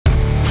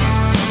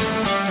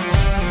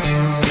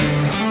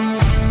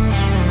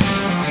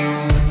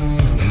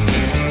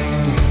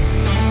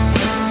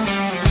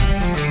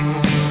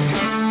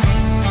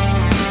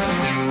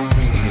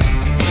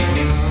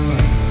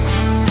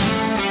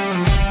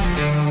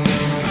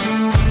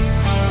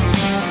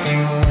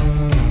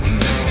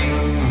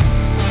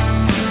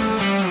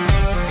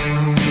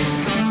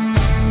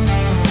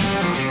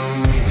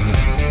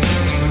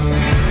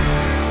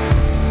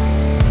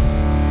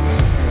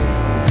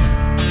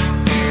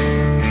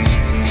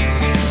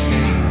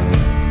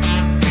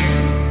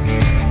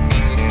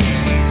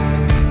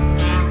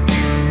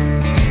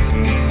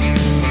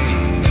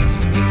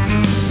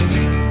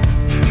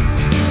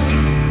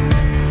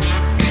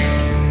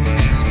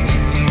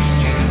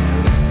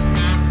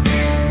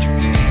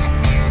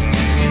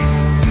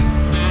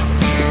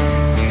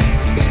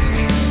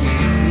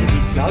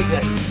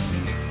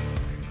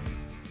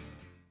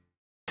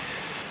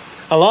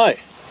Hello.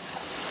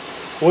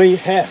 We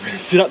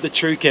have set up the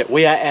true kit.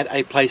 We are at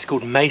a place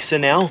called Mesa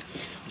now,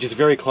 which is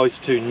very close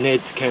to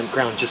Ned's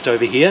campground just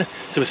over here.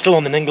 So we're still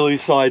on the Ningaloo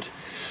side.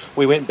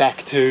 We went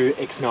back to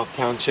Exmouth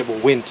Township, or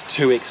went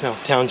to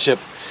Exmouth Township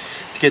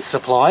to get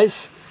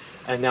supplies.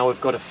 And now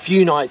we've got a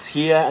few nights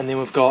here, and then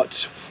we've got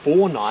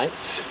 4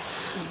 nights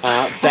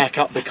back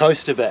up the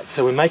coast a bit.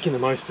 So we're making the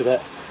most of it.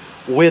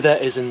 Weather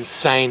is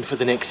insane for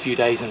the next few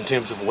days in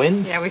terms of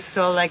wind. Yeah, we're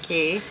so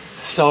lucky.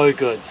 So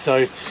good.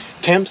 So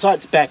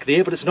campsite's back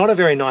there, but it's not a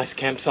very nice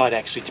campsite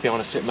actually, to be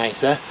honest, at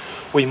Mesa.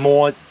 We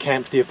more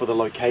camped there for the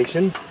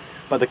location,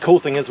 but the cool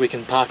thing is we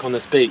can park on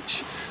this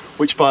beach,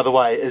 which by the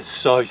way is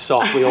so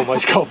soft we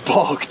almost got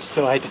bogged,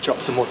 so I had to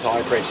drop some more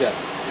tire pressure.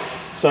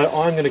 So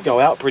I'm going to go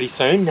out pretty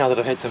soon now that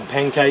I've had some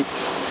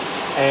pancakes,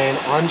 and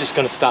I'm just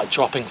going to start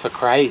dropping for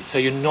crays. So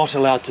you're not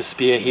allowed to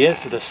spear here,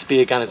 so the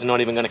spear gun is not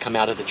even going to come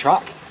out of the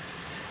truck.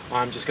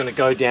 I'm just going to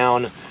go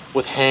down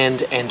with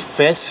hand and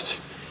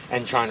fist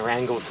and try and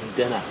wrangle some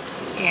dinner.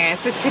 Yeah,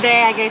 so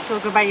today I guess you'll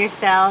go by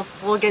yourself.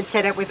 We'll get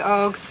set up with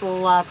Oaks.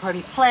 We'll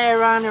probably play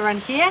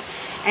around here.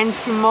 And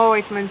tomorrow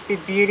is meant to be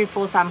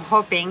beautiful, so I'm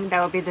hoping that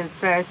will be the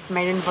first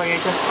maiden voyage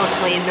of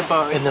hopefully in the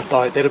boat. In the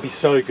boat, that'll be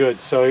so good.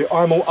 So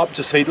I'm all up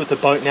to speed with the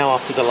boat now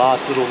after the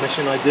last little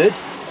mission I did.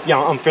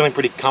 Yeah, I'm feeling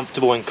pretty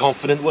comfortable and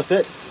confident with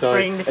it. So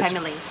bring the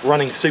family.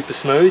 Running super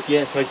smooth.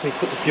 Yeah, so I just need to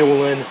put the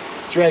fuel in,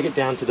 drag it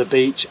down to the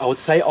beach. I would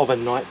say of a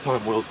night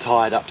time we'll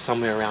tie it up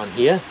somewhere around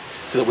here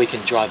so that we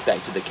can drive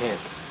back to the camp.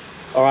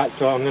 All right,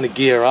 so I'm going to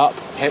gear up,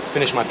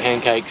 finish my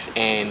pancakes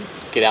and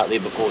get out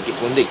there before it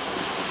gets windy.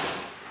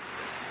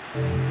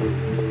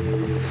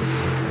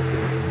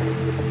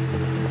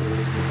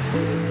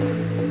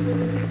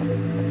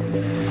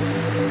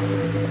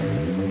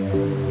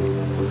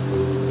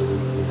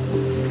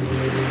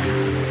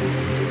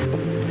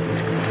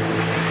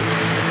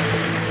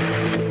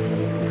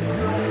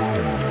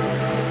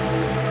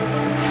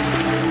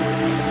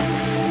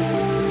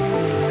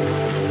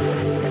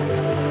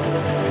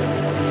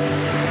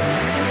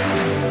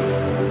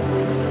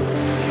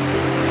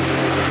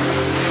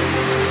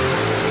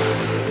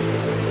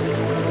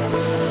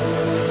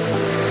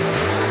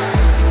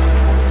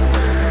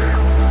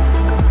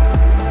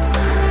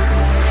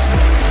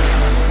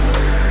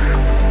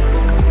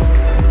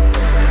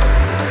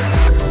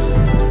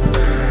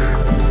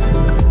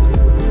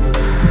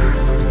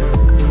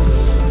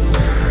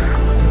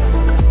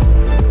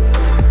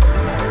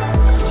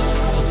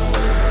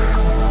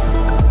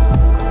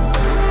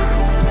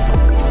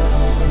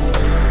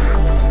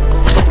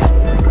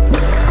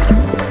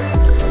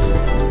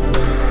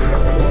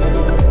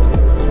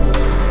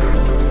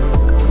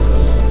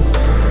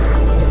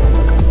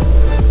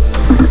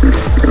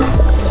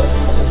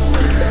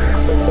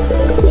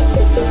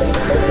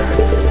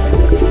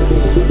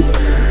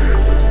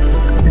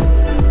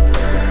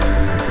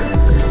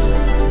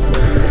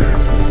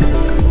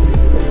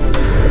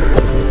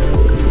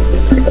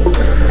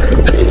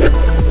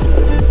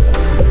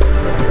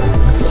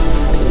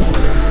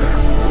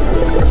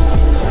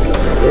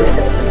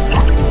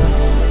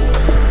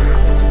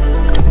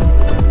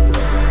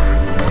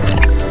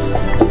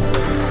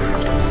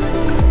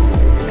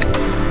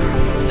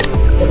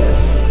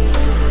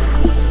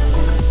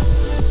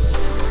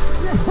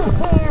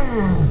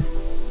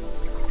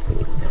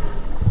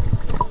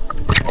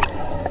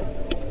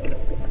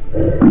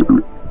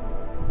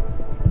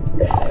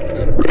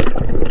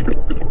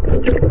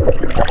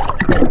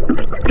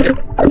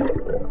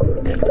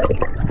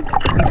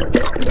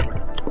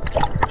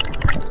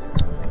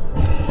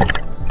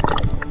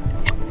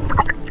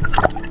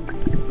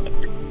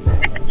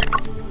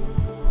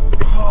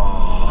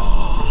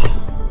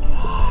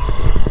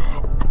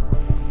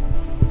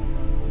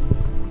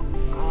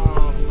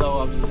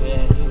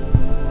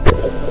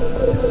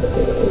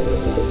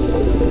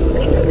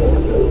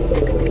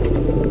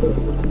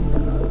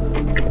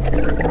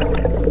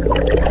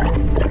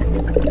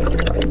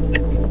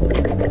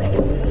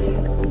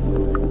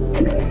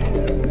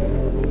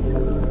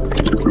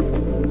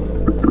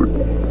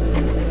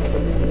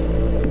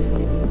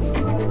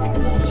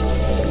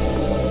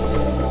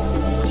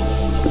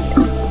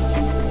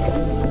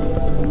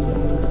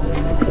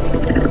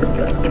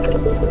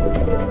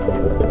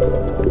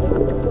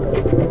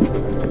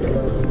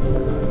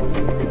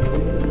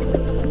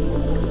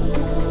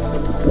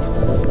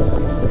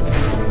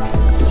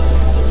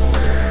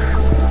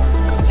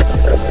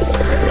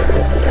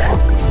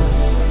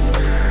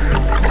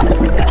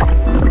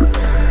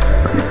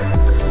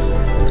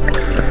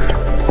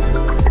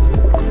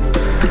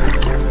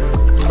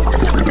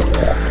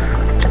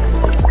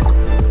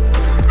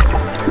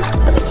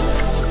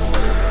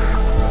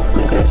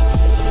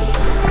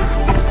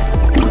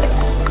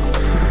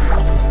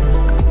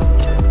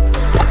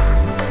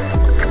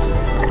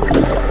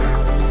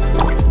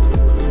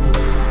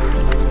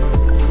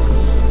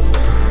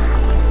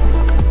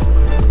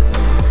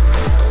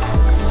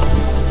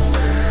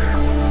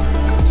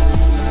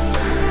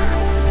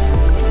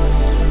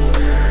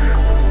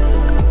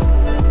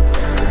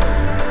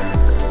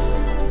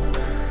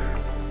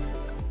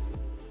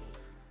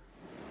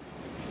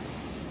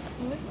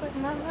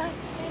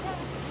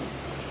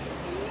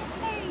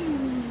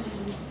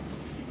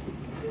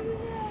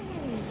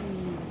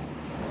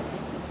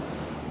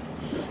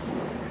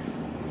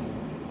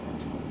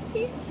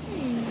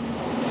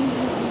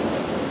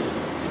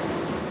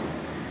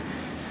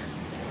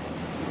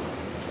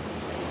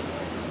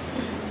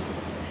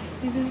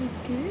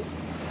 Good.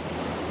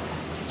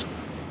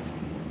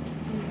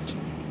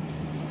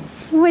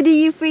 What do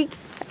you think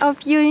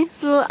of your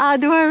little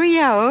outdoor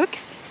area, Oaks?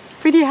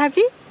 Pretty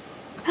happy?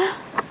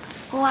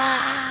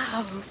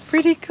 Wow,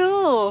 pretty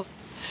cool.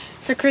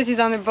 So Chris is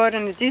on the boat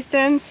in the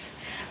distance.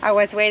 I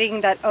was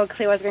waiting that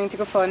Oakley was going to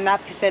go for a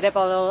nap to set up a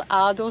little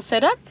outdoor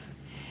setup,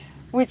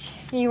 which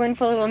he went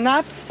for a little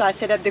nap. So I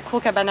set up the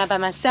cool cabana by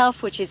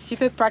myself, which is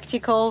super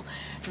practical,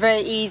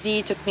 very easy.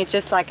 It took me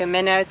just like a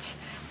minute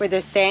with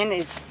the sand.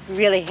 It's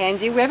really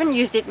handy. We haven't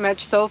used it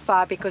much so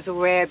far because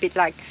we're a bit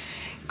like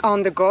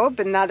on the go,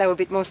 but now that we're a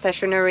bit more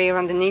stationary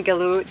around the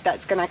Ningaloo,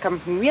 that's gonna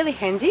come really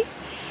handy.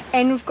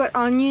 And we've got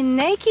our new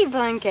Nike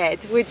blanket,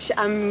 which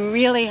I'm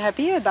really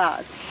happy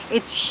about.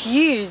 It's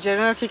huge, I don't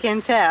know if you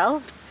can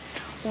tell.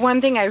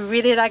 One thing I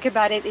really like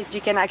about it is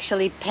you can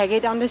actually peg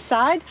it on the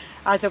side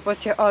as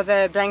opposed to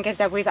other blankets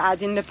that we've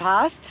had in the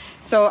past.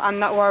 So I'm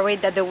not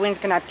worried that the wind's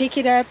gonna pick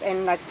it up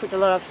and like put a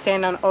lot of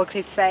sand on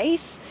Oakley's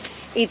face.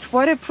 It's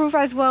waterproof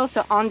as well,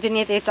 so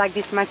underneath is like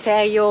this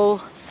material,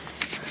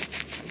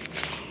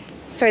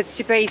 so it's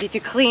super easy to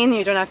clean.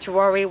 You don't have to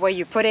worry where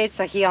you put it.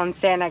 So here on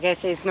sand, I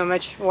guess there's no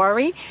much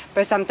worry,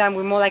 but sometimes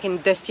we're more like in a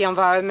dusty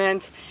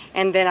environment,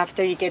 and then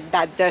after you get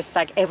that dust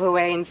like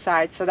everywhere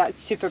inside. So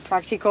that's super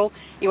practical.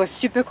 It was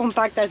super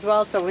compact as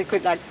well, so we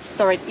could like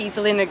store it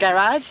easily in the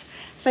garage.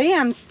 So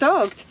yeah, I'm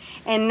stoked.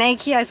 And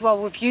Nike as well,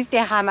 we've used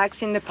their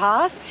hammocks in the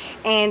past,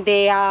 and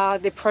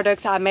the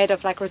products are made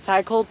of like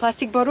recycled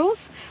plastic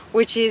bottles,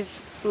 which is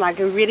like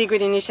a really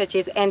good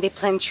initiative, and they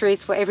plant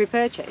trees for every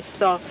purchase.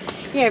 So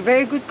yeah,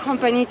 very good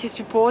company to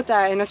support,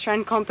 an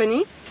Australian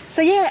company.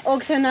 So yeah,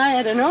 Oaks and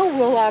I don't know,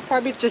 we'll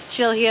probably just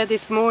chill here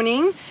this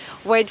morning,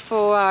 wait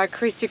for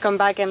Chris to come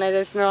back and let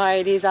us know how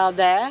it is out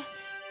there.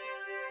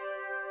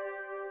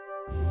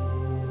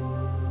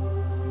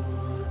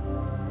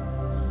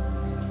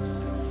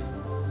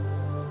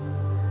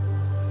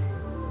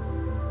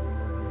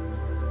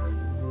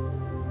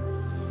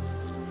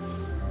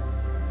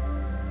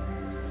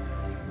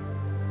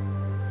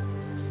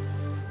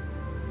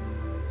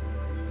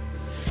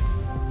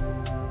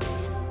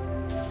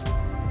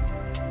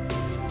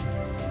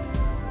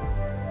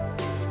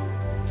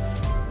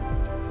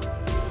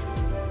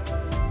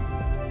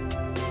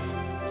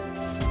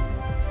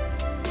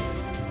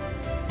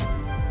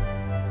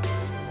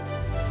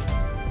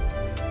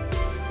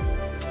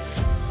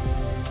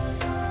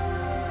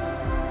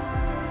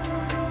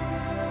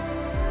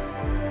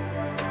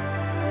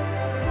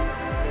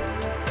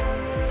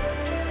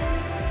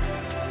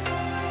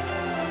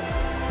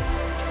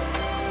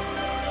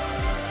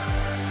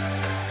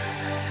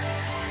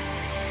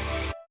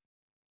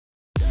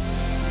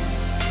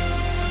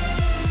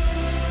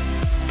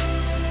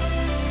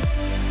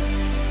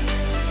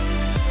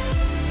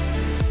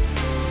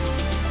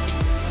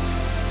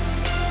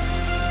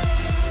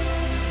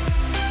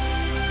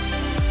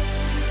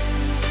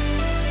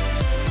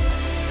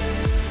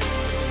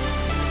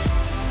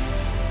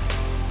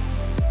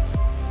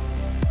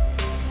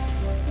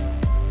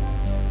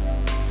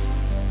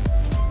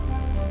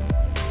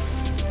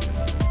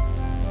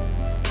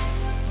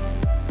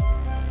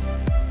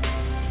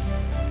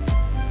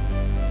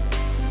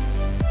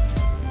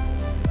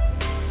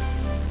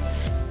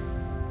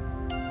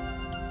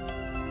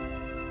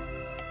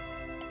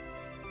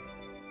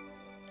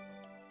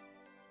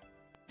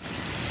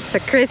 So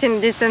Chris in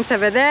the distance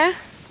over there,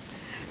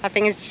 I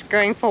think he's just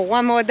going for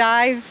one more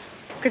dive,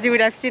 because you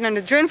would have seen on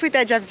the drone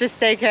footage I've just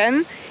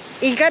taken,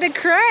 he got a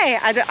cray,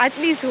 at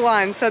least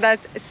one. So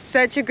that's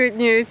such a good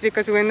news,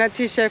 because we're not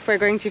too sure if we're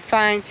going to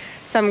find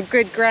some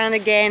good ground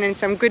again and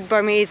some good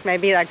bummies.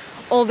 Maybe like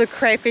all the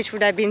crayfish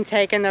would have been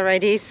taken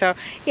already. So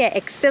yeah,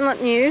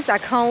 excellent news. I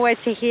can't wait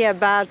to hear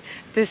about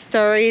the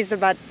stories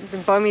about the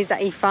bummies that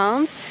he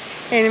found.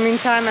 In the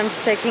meantime, I'm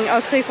just taking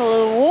Oakley for a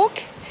little walk,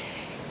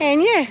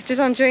 and yeah,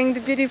 just enjoying the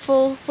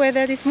beautiful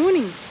weather this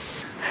morning.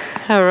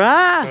 All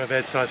right. Not a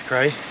bad size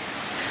cray.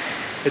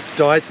 It's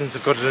died since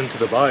I've got it into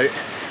the boat,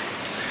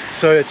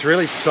 so it's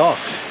really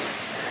soft.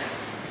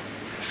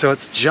 So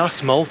it's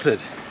just molted.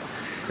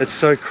 It's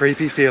so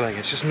creepy feeling.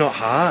 It's just not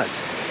hard.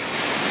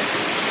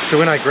 So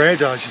when I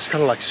grabbed it, I just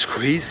kind of like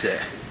squeezed it.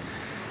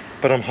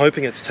 But I'm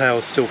hoping its tail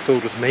is still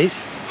filled with meat.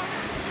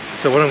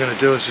 So what I'm going to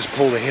do is just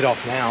pull the head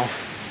off now,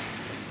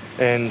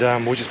 and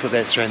we'll just put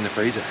that straight in the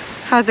freezer.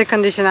 How's the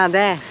condition out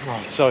there?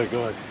 Oh, so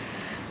good.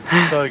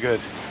 So good.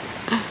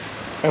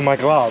 And my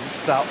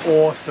gloves, they're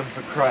awesome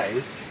for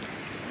crays.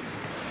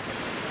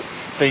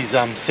 These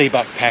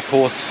Seabuck Pack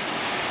Horse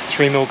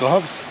 3mm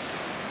gloves.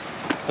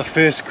 The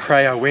first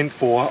cray I went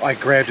for, I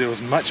grabbed it, it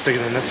was much bigger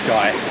than this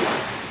guy.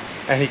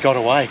 And he got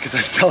away because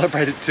I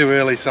celebrated too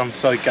early, so I'm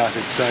so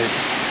gutted. So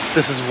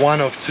this is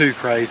one of 2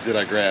 crays that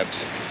I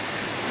grabbed.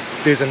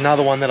 There's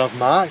another one that I've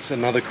marked,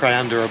 another cray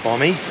under a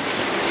bommy.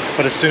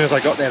 But as soon as I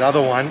got that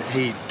other one,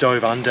 he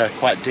dove under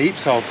quite deep,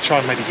 so I'll try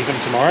and maybe get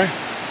him tomorrow.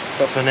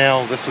 But for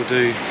now, this will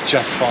do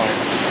just fine.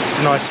 It's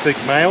a nice big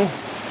male.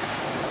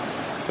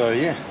 So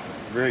yeah,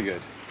 very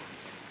good.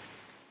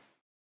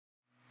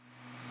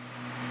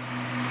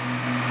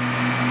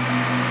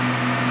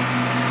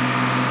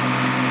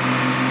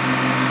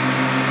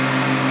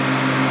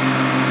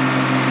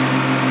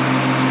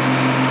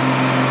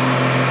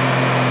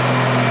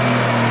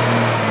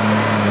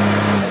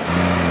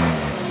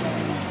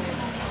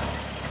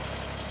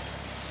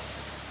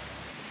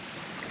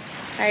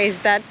 is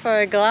that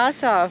for a glass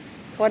of?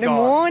 What a God,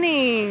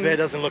 morning! If that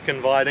doesn't look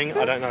inviting,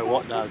 I don't know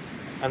what does.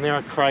 And there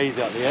are crays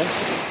out there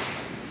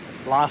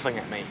laughing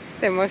at me.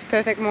 The most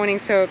perfect morning.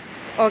 So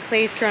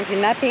Oakley is currently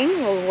napping.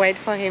 We'll wait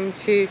for him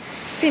to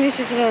finish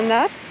his little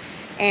nap,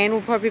 and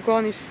we'll probably go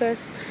on his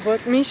first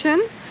boat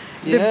mission.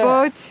 The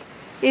boat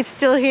is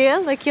still here,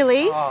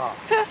 luckily.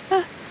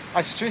 Oh.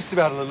 I stressed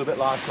about it a little bit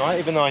last night,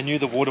 even though I knew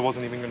the water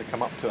wasn't even going to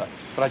come up to it.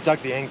 But I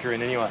dug the anchor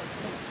in anyway.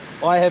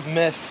 I have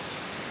missed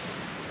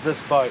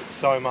this boat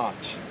so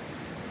much.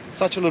 It's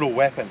such a little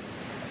weapon.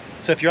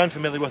 So if you're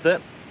unfamiliar with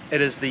it,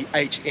 it is the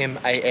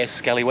HMAS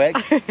Scallywag.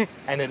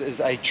 And it is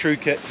a true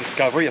kit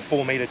Discovery, a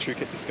 4-meter true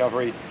kit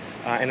Discovery.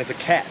 And it's a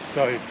cat,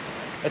 so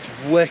it's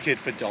wicked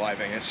for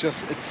diving. It's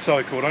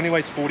so cool. It only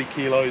weighs 40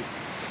 kilos.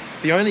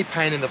 The only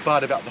pain in the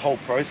butt about the whole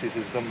process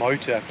is the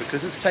motor,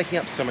 because it's taking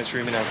up so much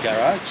room in our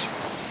garage.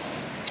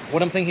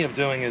 What I'm thinking of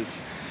doing is,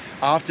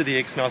 after the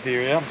Exmouth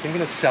area, I'm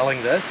thinking of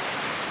selling this.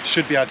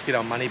 Should be able to get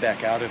our money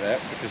back out of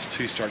it, because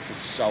 2-strokes are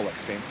so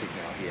expensive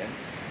now here.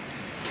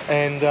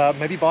 And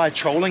maybe buy a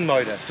trolling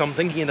motor. So I'm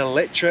thinking an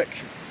electric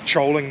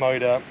trolling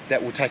motor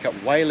that will take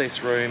up way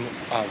less room,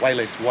 way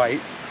less weight.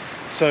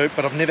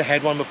 But I've never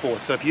had one before.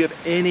 So if you have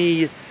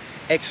any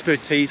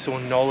expertise or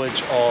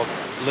knowledge of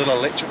little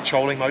electric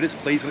trolling motors,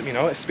 please let me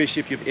know,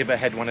 especially if you've ever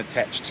had one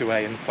attached to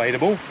a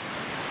inflatable,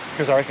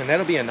 because I reckon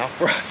that'll be enough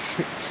for us.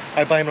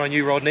 I blame it on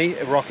you, Rodney,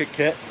 a Rocket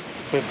Kit,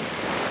 for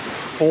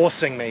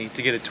forcing me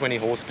to get a 20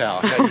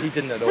 horsepower. No, he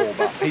didn't at all,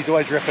 but he's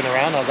always ripping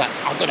around. I was like,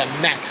 I've got to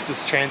max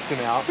this transom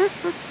out,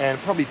 and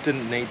probably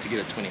didn't need to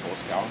get a 20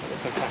 horsepower, but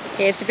it's okay.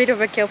 Yeah, it's a bit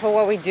overkill for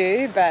what we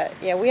do, but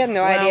yeah, we had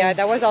no idea.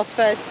 That was our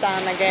first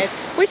time, I guess.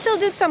 We still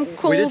did some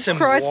cool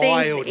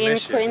crossings in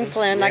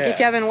Queensland. Like, if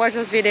you haven't watched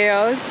those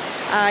videos,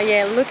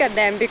 yeah, look at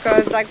them,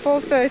 because like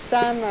for first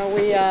time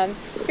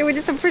we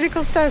did some pretty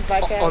cool stuff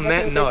back there. On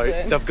that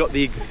note, they've got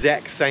the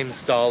exact same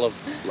style of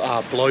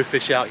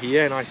blowfish out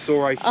here, and I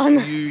saw a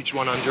huge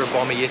one under a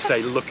bomber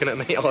yesterday looking at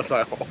me. I was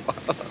like, oh.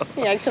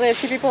 Yeah, actually a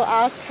few people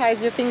ask, how's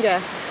your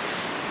finger?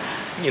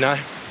 You know,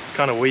 it's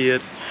kind of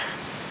weird.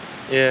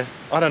 Yeah,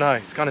 I don't know,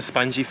 it's kind of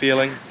spongy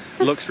feeling.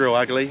 It looks real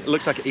ugly. It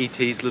looks like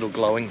E.T.'s little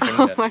glowing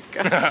finger. Oh my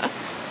god.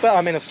 But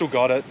I mean, I still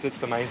got it, so it's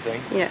the main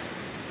thing. Yeah.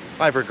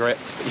 I have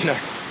regrets, but you know.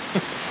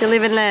 You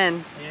live and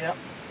learn. Yep.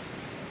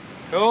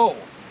 Cool.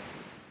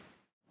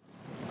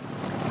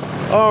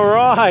 All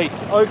right,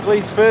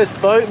 Oakley's first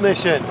boat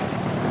mission.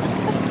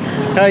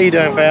 How you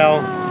doing,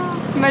 pal?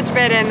 Much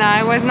better now.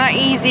 It was not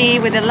easy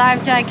with the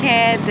life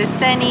jacket, the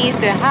sunnies,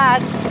 the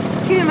hat.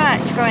 Too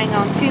much going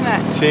on, too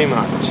much. Too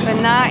much. But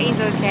now he's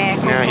okay.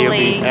 Hopefully now he'll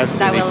be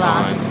absolutely that will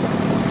fine. last.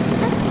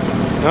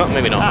 No,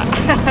 maybe not.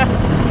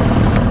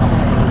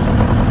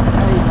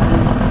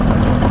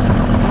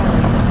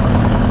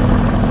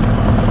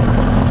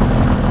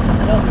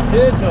 That's a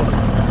turtle.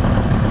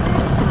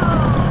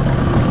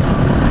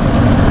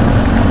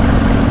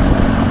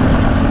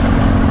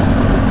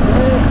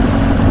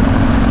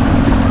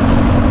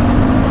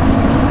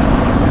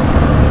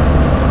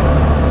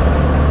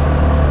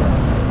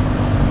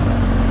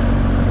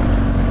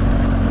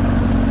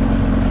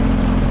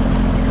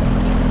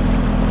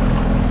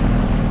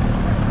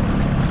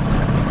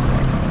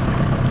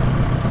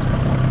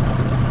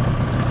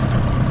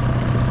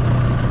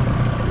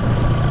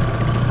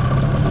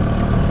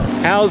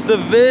 How's the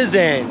viz,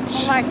 Ange?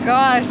 Oh my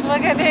gosh,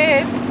 look at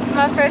this.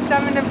 My first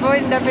time in the boat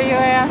in WA.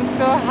 I'm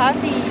so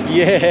happy.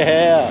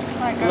 Yeah, Oh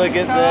my God, look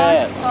at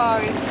that.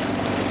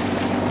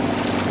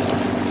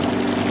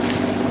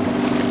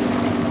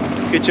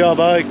 Good job,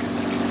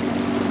 Oaks.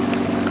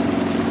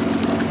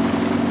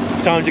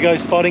 Time to go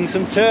spotting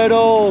some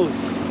turtles.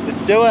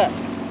 Let's do it.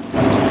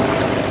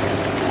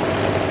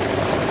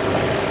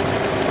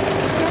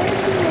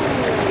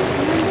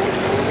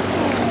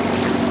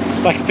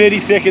 Like 30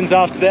 seconds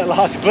after that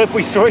last clip,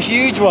 we saw a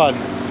huge one.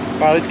 All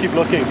right, let's keep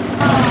looking.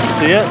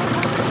 See it?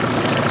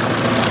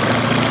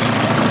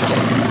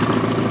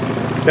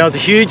 That was a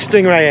huge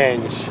stingray,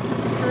 Ange.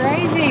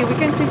 Crazy, we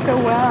can see so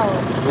well.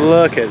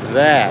 Look at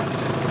that.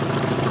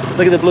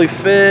 Look at the blue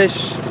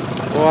fish.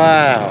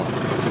 Wow.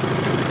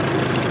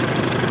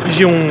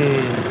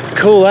 Zoom.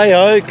 Cool, eh,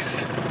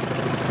 Oaks?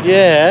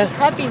 Yeah. It's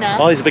happy now.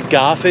 Oh, there's a big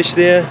garfish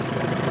there.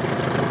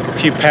 A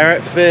few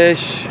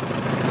parrotfish.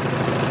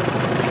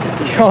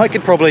 I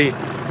could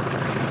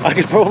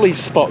probably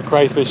spot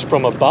crayfish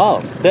from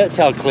above. That's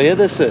how clear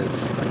this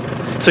is.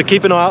 So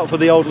keep an eye out for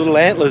the old little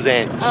antlers,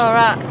 Ange.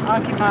 Alright,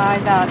 I'll keep my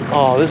eyes out.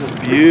 Oh, this is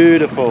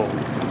beautiful.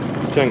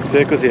 Just doing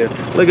circles here.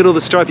 Look at all the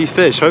stripy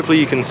fish. Hopefully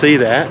you can see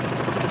that.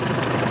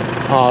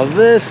 Oh,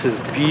 this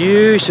is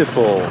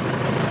beautiful.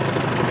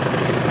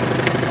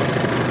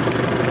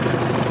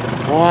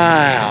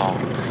 Wow.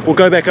 We'll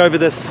go back over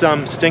this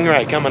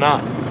stingray coming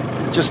up.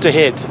 Just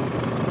ahead.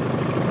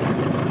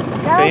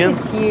 See him?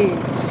 It's huge.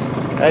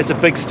 That's a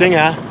big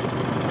stinger.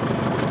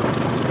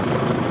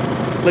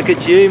 Look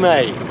at you,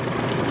 mate.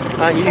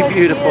 Aren't you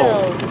beautiful?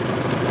 Chilled.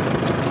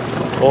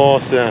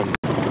 Awesome.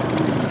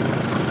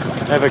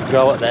 Have a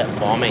go at that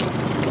bombing.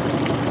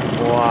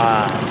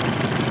 Wow.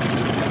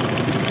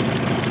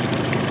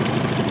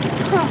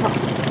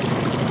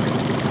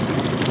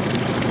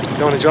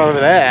 Don't want to drive over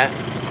there.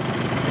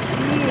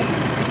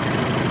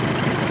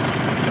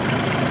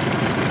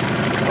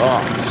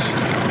 Oh.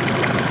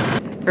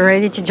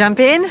 Ready to jump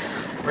in?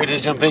 Ready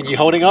to jump in. You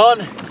holding on?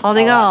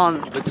 Holding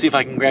on. Let's see if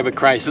I can grab a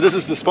cray. So this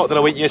is the spot that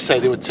I went yesterday.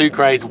 There were 2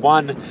 crays.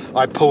 One,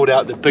 I pulled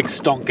out the big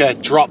stonker,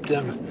 dropped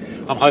him.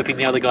 I'm hoping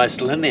the other guy's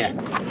still in there.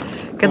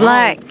 Good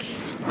luck.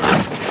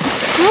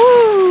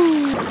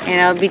 Woo!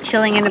 And I'll be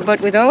chilling in the boat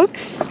with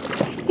Oaks.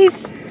 He's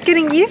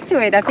getting used to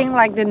it. I think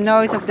like the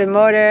noise of the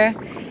motor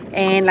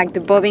and like the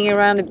bobbing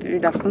around, a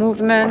bit of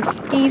movement.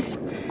 He's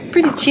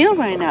pretty chill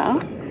right now.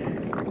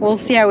 We'll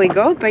see how we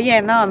go, but yeah,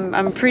 no,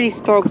 I'm pretty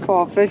stoked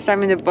for first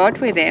time in the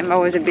boat with him. I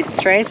was a bit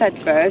stressed at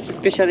first,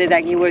 especially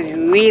that he was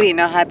really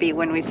not happy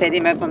when we set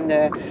him up on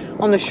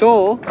the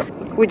shore.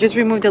 We just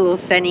removed the little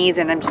sunnies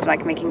and I'm just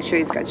like making sure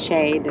he's got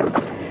shade.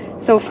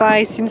 And so far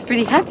he seems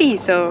pretty happy,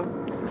 so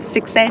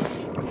success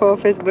for our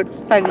first boat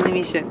family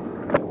mission.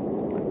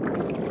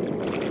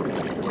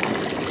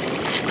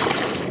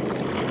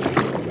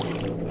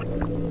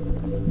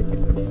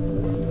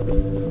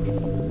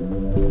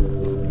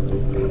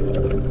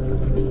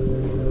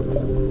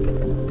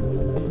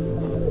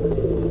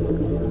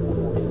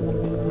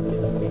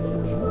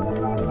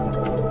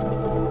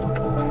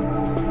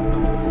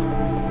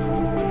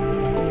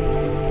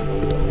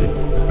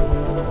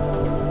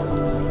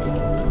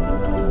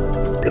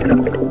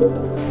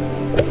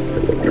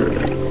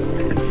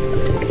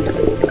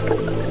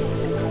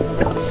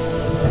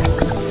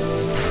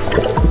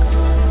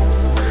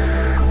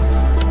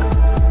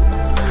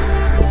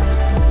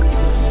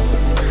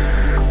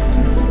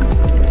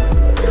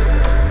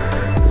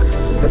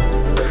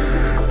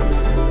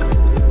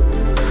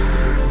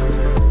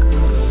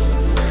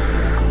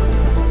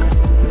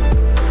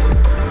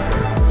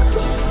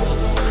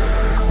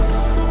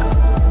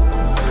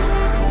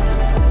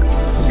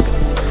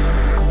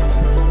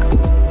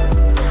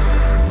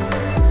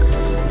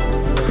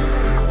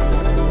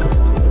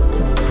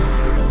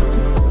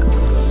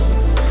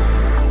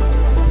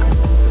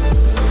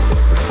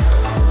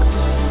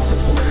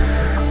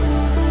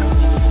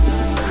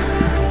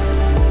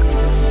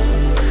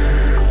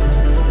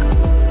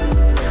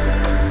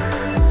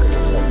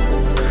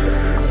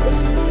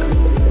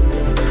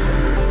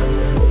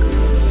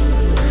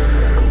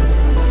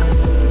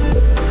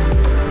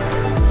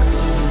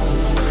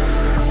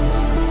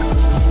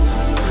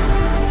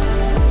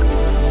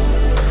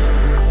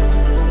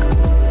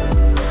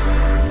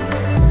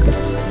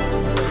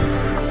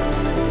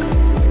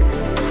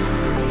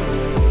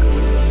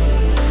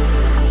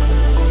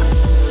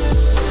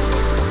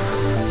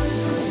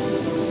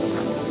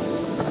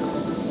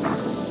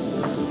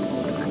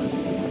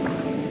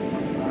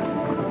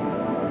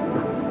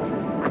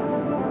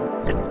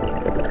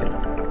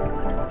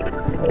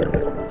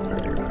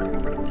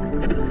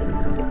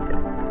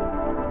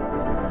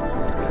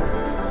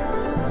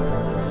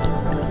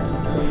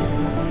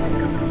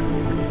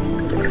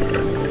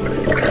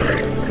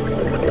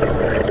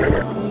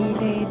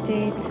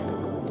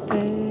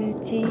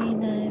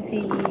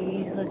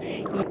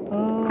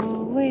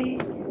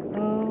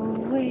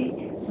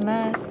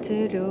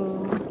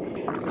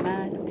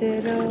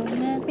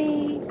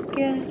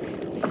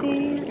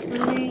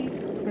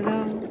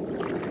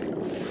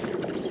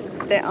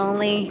 It's the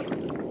only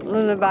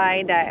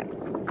lullaby that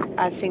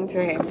I sing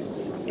to him.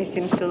 He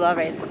seems to love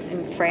it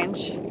in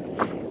French,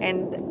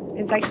 and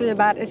it's actually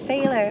about a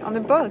sailor on the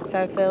boat,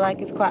 so I feel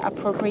like it's quite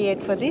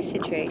appropriate for this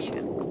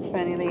situation,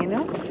 funnily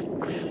enough.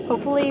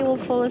 Hopefully he will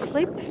fall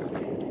asleep.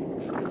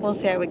 We'll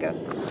see how we go.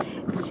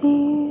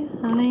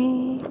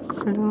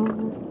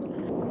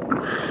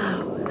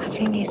 Wow, I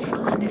think he's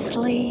fallen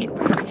asleep.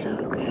 It's so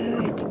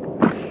good.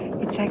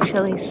 It's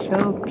actually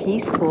so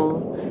peaceful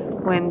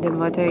when the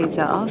motor is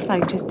off,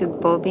 like just the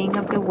bobbing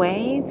of the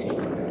waves.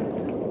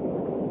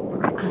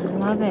 I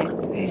love it.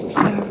 It's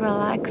so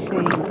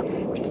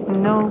relaxing. Just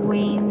no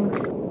wind,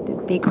 the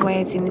big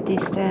waves in the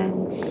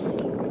distance.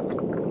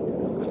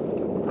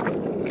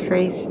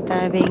 Crazy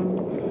diving.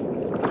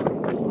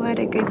 What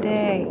a good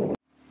day.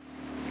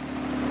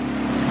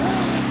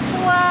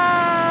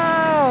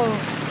 Wow!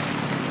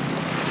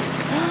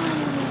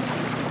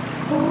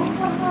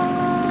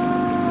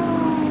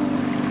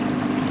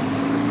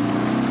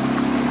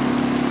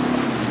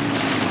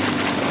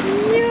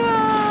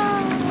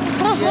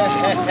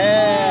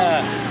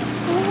 Yeah!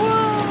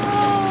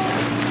 Wow!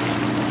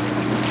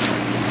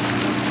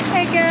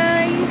 Hey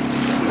guys!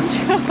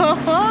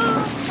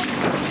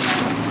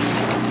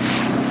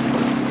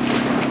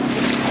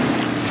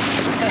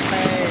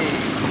 Hey!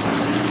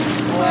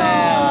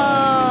 Wow!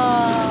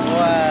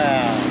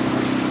 Wow!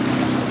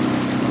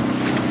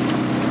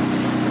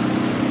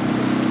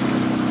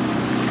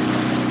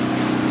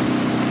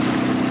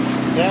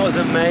 That was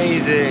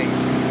amazing!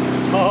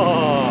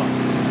 Oh!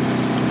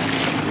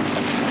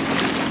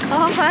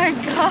 Oh my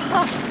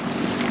gosh!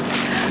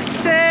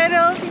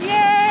 Turtles!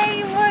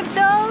 Yay! More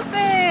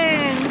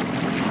dolphins!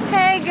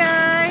 Hey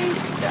guys!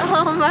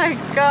 Oh my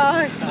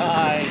gosh!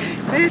 Hi!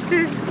 This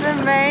is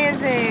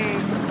amazing!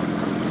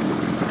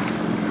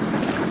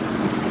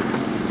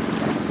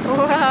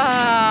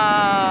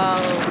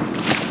 Wow!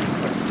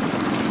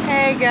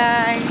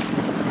 guys.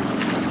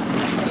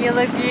 You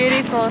look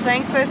beautiful.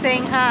 Thanks for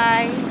saying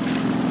hi.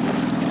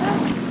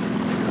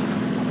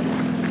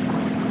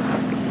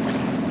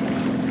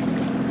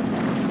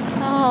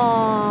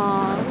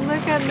 Oh,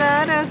 look at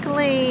that,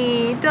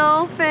 Oakley.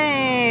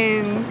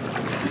 Dolphins.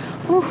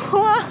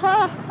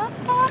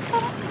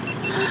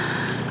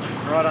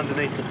 Right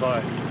underneath the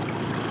boat.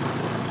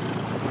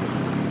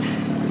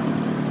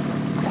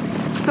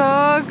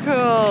 So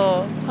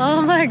cool.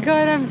 Oh my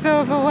god, I'm so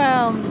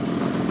overwhelmed.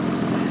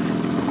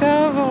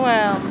 So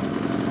overwhelmed.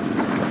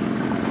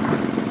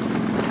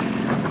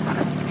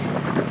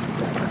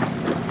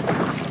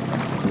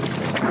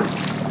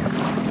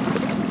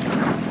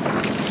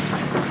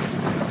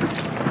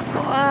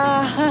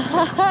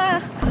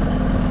 Wow.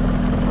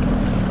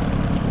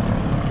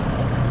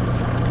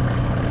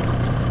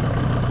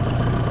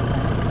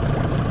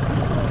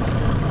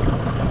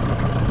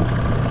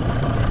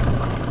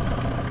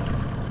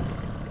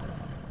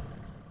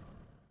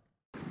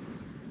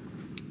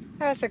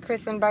 So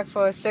Chris went back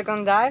for a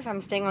second dive.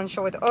 I'm staying on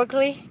shore with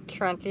Oakley,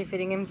 currently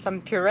feeding him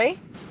some puree.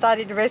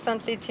 Started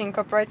recently to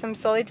incorporate some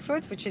solid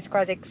foods, which is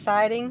quite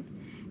exciting.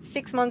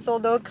 6 months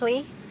old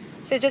Oakley.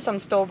 So it's just some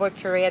store-bought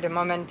puree at the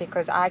moment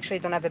because I actually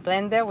don't have a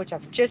blender, which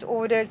I've just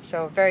ordered.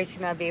 So very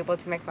soon I'll be able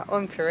to make my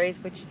own purees,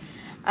 which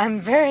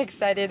I'm very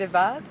excited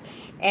about.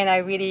 And I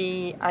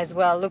really as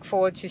well look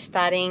forward to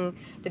starting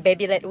the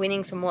baby-led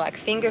weaning, some more like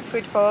finger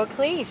food for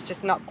Oakley. It's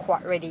just not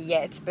quite ready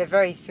yet, but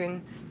very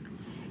soon.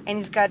 And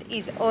he's got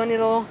his own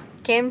little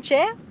camp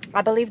chair.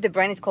 I believe the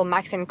brand is called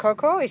Max &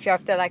 Coco. If you're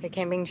after like a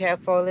camping chair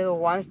for little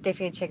ones,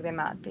 definitely check them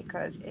out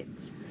because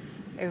it's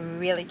a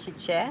really cute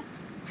chair.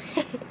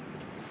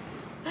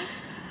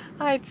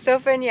 Oh, it's so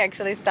funny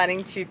actually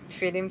starting to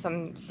feed him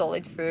some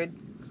solid food.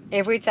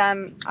 Every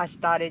time I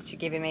started to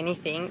give him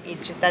anything,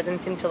 it just doesn't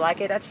seem to like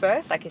it at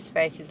first. Like his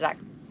face is like,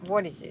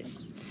 what is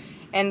this?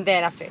 And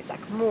then after it's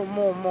like, more,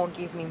 more, more,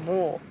 give me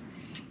more.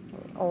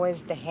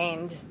 Always the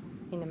hand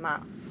in the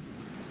mouth.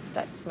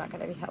 That's not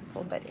going to be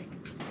helpful, but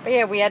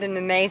yeah, we had an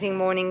amazing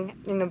morning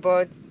in the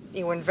boat.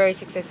 It went very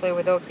successfully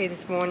with Oakley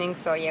this morning,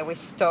 so yeah, we're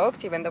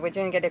stoked even though we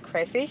didn't get a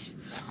crayfish.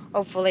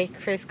 Hopefully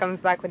Chris comes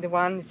back with the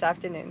one this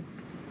afternoon.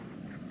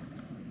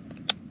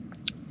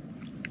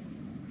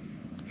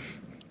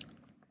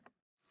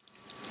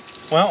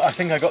 Well, I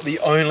think I got the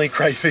only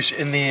crayfish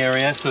in the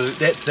area, so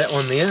that's that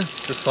one there,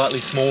 the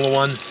slightly smaller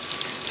one.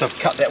 So I've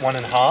cut that one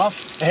in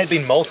half. It had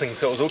been molting,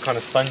 so it was all kind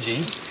of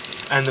spongy.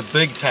 And the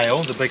big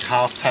tail, the big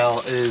half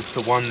tail, is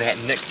the one that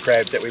Nick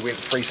grabbed that we went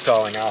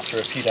freestyling after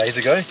a few days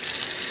ago.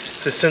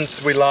 So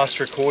since we last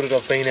recorded,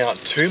 I've been out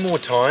 2 more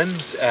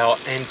times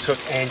and took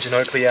Ange and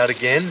Oakley out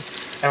again.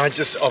 And I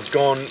must have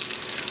gone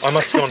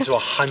to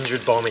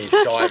 100 bommies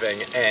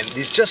diving and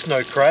there's just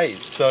no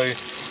crays. So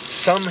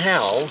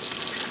somehow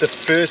the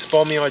first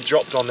bommie I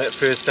dropped on that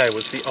first day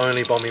was the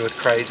only bommie with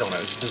crays on it.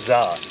 It was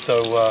bizarre.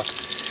 So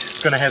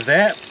gonna have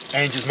that.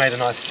 Ange has made a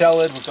nice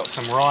salad. We've got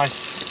some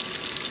rice.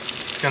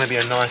 Going to be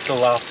a nice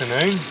little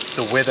afternoon.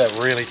 The weather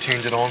really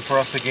turned it on for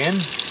us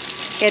again.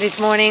 Yeah, this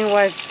morning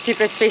was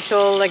super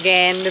special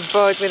again. The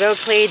boat with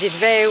Oakley did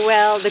very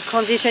well. The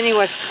conditioning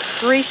was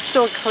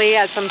crystal clear.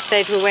 At some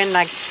stage we went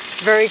like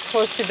very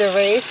close to the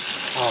reef.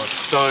 Oh, it's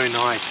so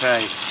nice,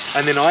 hey.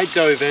 And then I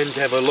dove in to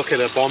have a look at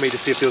a bommie to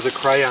see if there was a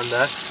cray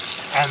under,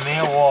 and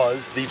there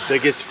was the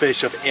biggest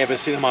fish I've ever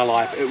seen in my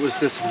life. It was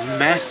this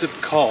massive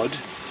cod,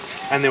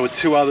 and there were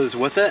 2 others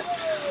with it.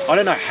 I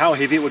don't know how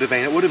heavy it would have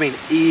been. It would have been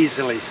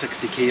easily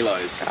 60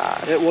 kilos.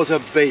 Gosh. It was a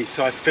beast.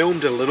 So I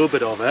filmed a little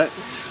bit of it,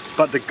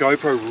 but the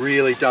GoPro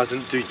really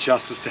doesn't do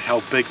justice to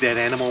how big that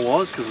animal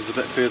was because it's a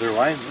bit further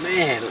away.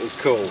 Man, it was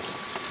cool.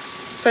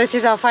 So this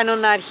is our final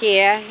night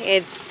here.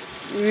 It's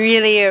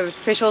really a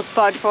special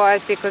spot for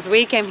us because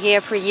we came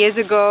here 3 years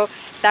ago.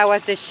 That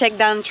was the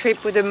shakedown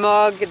trip with the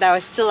Mog. That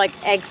was still like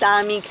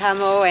ex-army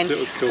camo, and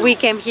cool. We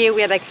came here, we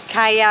had like a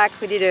kayak,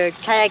 we did a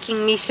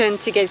kayaking mission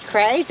to get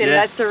crays, and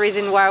that's the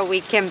reason why we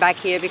came back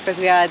here, because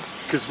we had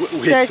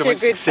such a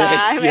good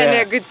time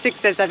and a good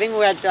success. I think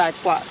we had like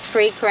what,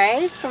 3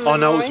 crays from the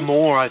morning? No, it was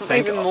more, I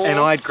think. Even more. And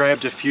I'd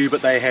grabbed a few,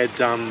 but they had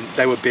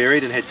they were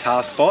buried and had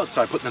tar spots,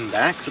 so I put them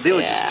back. So there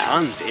were just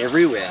tons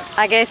everywhere.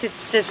 I guess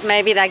it's just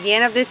maybe like the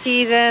end of the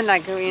season,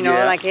 like, you know,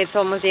 like it's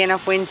almost the end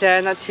of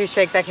winter. Not too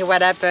sure exactly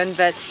what happened,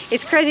 but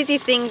it's crazy to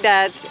think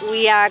that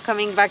we are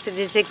coming back to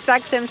this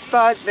exact same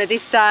spot, but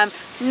this time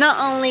not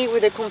only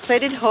with a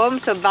completed home,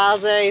 so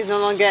Balzer is no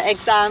longer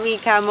ex-army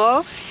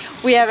camo,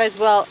 we have as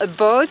well a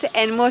boat,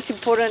 and most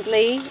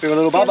importantly, we have a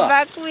little bubba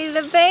back with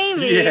a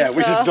baby. Yeah,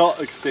 we did not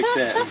expect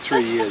that in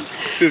 3 years.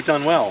 We've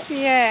done well.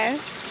 Yeah.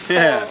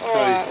 Yeah.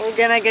 So we're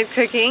gonna get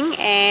cooking,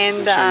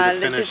 and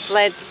let's just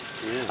let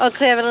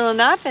Oakley have a little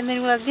nap, and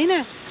then we'll have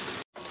dinner.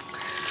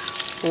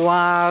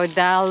 Wow,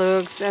 that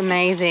looks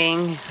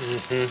amazing.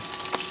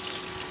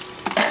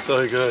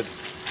 So good.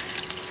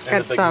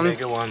 Got some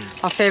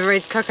our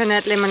favorite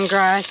coconut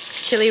lemongrass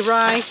chili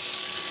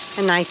rice,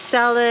 a nice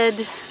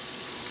salad,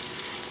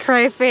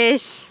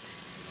 crayfish.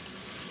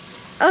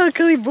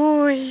 Oakley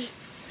boy.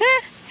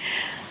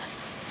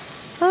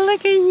 Oh,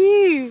 look at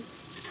you.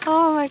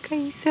 Oh my Look,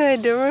 he's so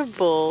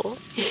adorable.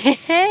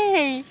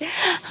 Hey,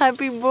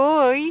 happy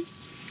boy.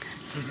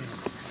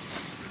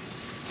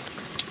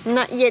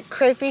 Not yet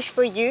crayfish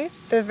for you,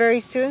 but very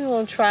soon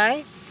we'll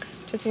try.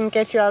 Just in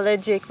case you're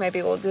allergic,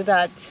 maybe we'll do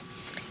that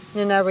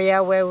in an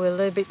area where we're a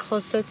little bit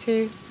closer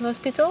to the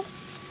hospital.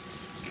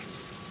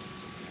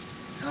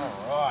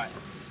 Alright.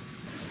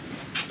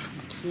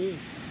 Cute.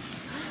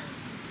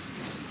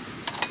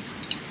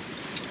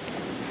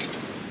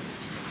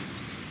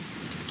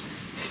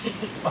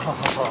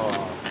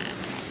 Oh.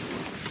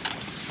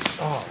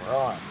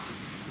 Alright.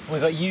 We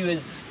got you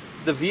as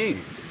the view.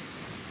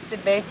 The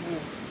best view.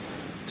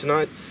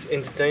 Tonight's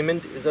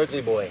entertainment is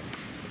Ugly Boy.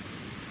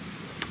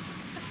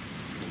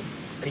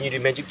 Can you do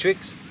magic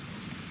tricks?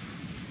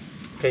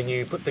 Can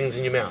you put things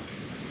in your mouth?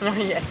 Oh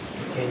yeah.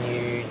 Can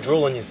you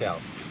drool on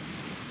yourself?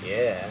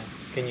 Yeah.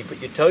 Can you put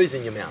your toes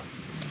in your mouth?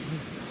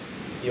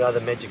 You are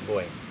the magic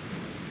boy.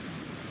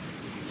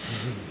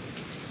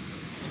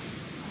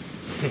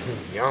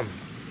 Yum.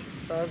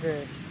 So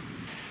good.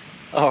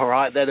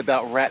 Alright, that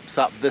about wraps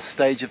up this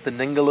stage of the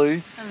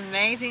Ningaloo.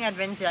 Amazing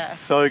adventure.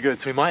 So good.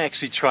 So we might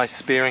actually try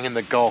spearing in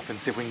the Gulf and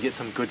see if we can get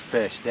some good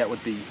fish. That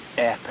would be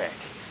epic.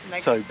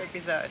 Next so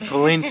episode.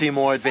 plenty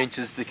more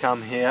adventures to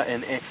come here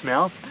in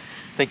Exmouth.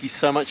 Thank you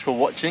so much for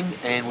watching,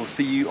 and we'll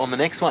see you on the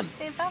next one.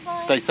 Say bye-bye.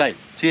 Stay safe.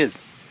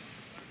 Cheers.